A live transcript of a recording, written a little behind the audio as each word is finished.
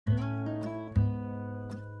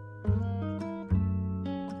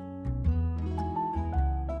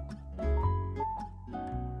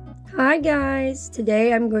Hi guys,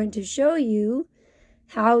 today I'm going to show you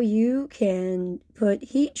how you can put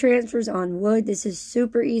heat transfers on wood. This is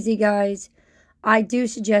super easy, guys. I do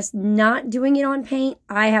suggest not doing it on paint.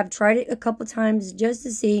 I have tried it a couple times just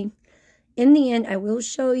to see. In the end, I will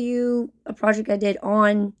show you a project I did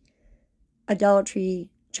on a Dollar Tree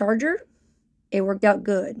charger. It worked out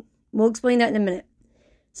good. We'll explain that in a minute.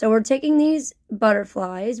 So we're taking these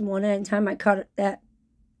butterflies one at a time. I cut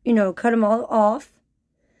them all off.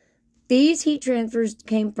 These heat transfers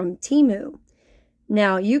came from Temu.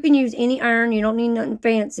 Now, you can use any iron. You don't need nothing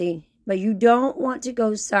fancy. But you don't want to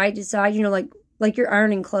go side to side, like you're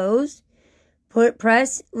ironing clothes.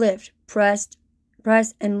 Press, lift, press,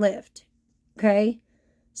 and lift. Okay?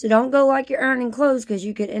 So don't go like you're ironing clothes because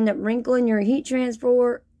you could end up wrinkling your heat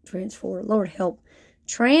transfer, Lord help,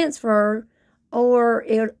 transfer, or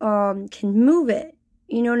it can move it.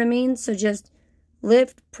 You know what I mean? So just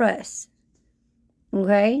lift, press.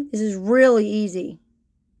 Okay, this is really easy.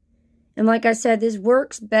 And like I said, this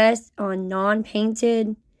works best on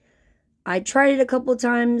non-painted. I tried it a couple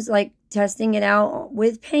times, like testing it out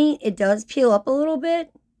with paint. It does peel up a little bit.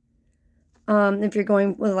 If you're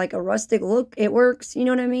going with like a rustic look, it works, you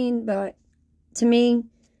know what I mean? But to me,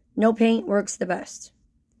 no paint works the best.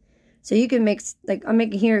 So you can make, like I'm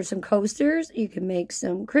making here some coasters. You can make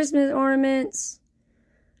some Christmas ornaments.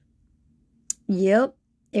 Yep,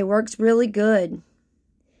 it works really good.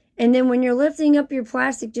 And then when you're lifting up your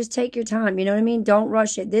plastic, just take your time. You know what I mean? Don't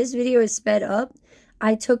rush it. This video is sped up.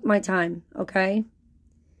 I took my time, okay?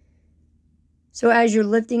 So as you're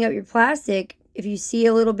lifting up your plastic, if you see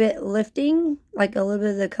a little bit lifting, like a little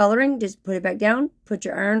bit of the coloring, just put it back down. Put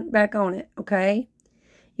your iron back on it, okay?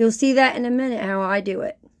 You'll see that in a minute how I do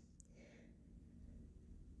it.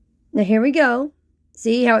 Now here we go.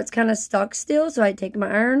 See how it's kind of stuck still? So I take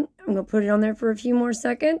my iron. I'm going to put it on there for a few more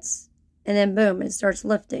seconds. And then, boom, it starts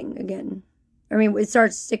lifting again. It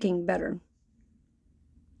starts sticking better.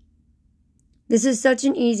 This is such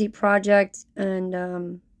an easy project,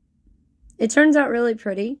 and it turns out really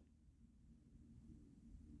pretty.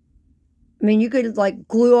 You could, like,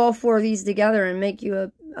 glue all four of these together and make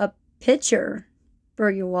you a picture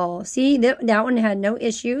for your wall. See, that one had no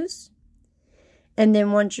issues. And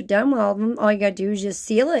then once you're done with all of them, all you got to do is just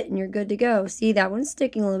seal it, and you're good to go. See, that one's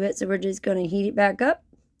sticking a little bit, so we're just going to heat it back up.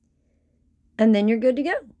 And then you're good to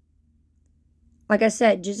go. Like I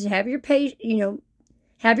said, just have your patience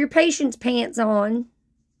pants on,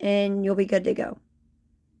 and you'll be good to go.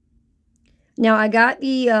 Now I got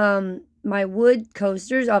the my wood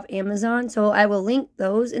coasters off Amazon, so I will link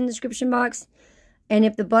those in the description box. And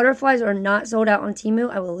if the butterflies are not sold out on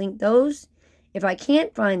Temu, I will link those. If I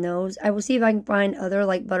can't find those, I will see if I can find other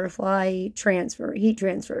like butterfly heat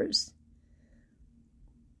transfers.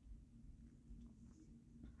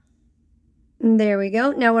 There we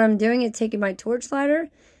go. Now what I'm doing is taking my torch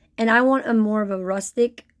lighter, and I want a more of a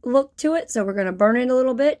rustic look to it, so we're going to burn it a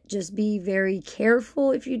little bit. Just be very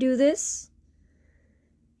careful if you do this.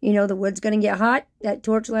 You know, the wood's going to get hot. That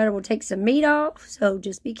torch lighter will take some meat off, so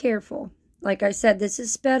just be careful. Like I said, this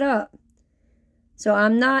is sped up. So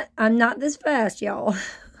I'm not this fast, y'all.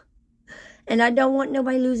 And I don't want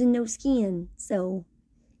nobody losing no skin. So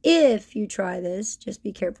if you try this, just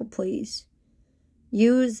be careful, please.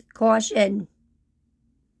 Use caution.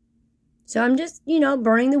 So I'm just,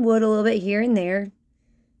 burning the wood a little bit here and there.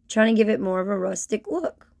 Trying to give it more of a rustic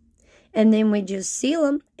look. And then we just seal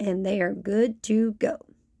them, and they are good to go.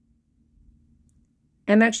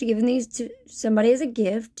 I'm actually giving these to somebody as a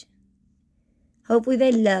gift. Hopefully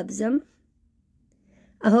they loves them.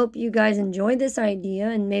 I hope you guys enjoyed this idea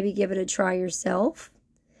and maybe give it a try yourself.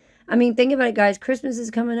 Think about it, guys. Christmas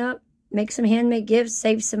is coming up. Make some handmade gifts,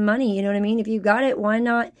 save some money, you know what I mean? If you got it, why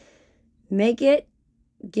not make it,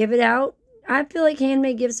 give it out? I feel like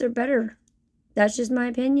handmade gifts are better. That's just my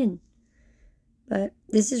opinion. But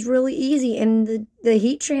this is really easy, and the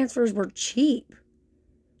heat transfers were cheap.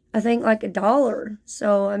 I think like $1.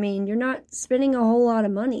 So, you're not spending a whole lot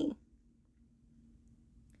of money.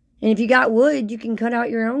 And if you got wood, you can cut out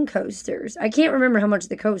your own coasters. I can't remember how much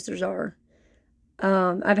the coasters are.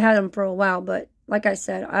 I've had them for a while, but like I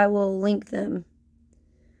said, I will link them.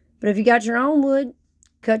 But if you got your own wood,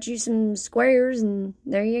 cut you some squares, and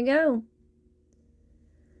there you go.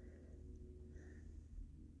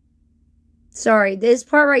 Sorry, this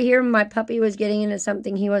part right here, my puppy was getting into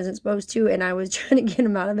something he wasn't supposed to, and I was trying to get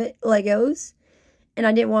him out of it, Legos. And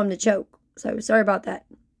I didn't want him to choke. So sorry about that.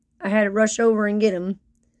 I had to rush over and get him.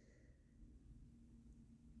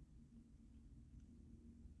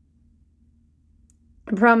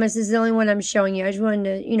 I promise this is the only one I'm showing you. I just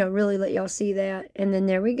wanted to, really let y'all see that. And then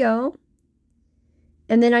there we go.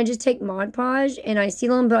 And then I just take Mod Podge and I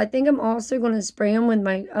seal them. But I think I'm also going to spray them with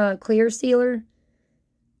my clear sealer.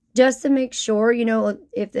 Just to make sure, you know,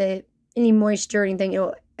 if any moisture or anything,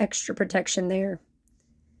 it'll extra protection there.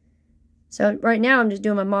 So right now I'm just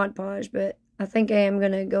doing my Mod Podge. But I think I am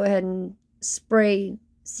going to go ahead and spray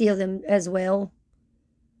seal them as well.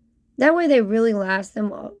 That way they really last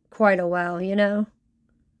them quite a while, you know.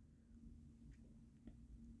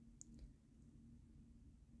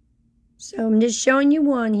 So I'm just showing you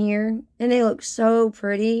one here. And they look so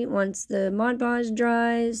pretty once the Mod Podge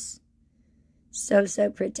dries. So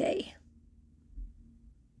pretty.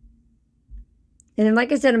 And then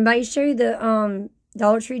like I said, I'm about to show you the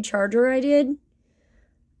Dollar Tree charger I did.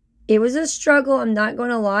 It was a struggle, I'm not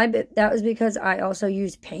going to lie, but that was because I also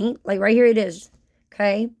used paint. Like right here it is,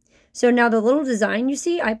 okay? So now the little design you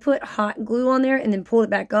see, I put hot glue on there and then pulled it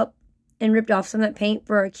back up and ripped off some of that paint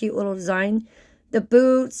for a cute little design. The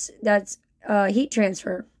boots, that's heat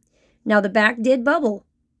transfer. Now the back did bubble,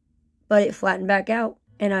 but it flattened back out.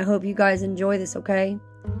 And I hope you guys enjoy this, okay?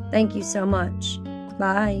 Thank you so much.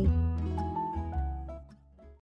 Bye.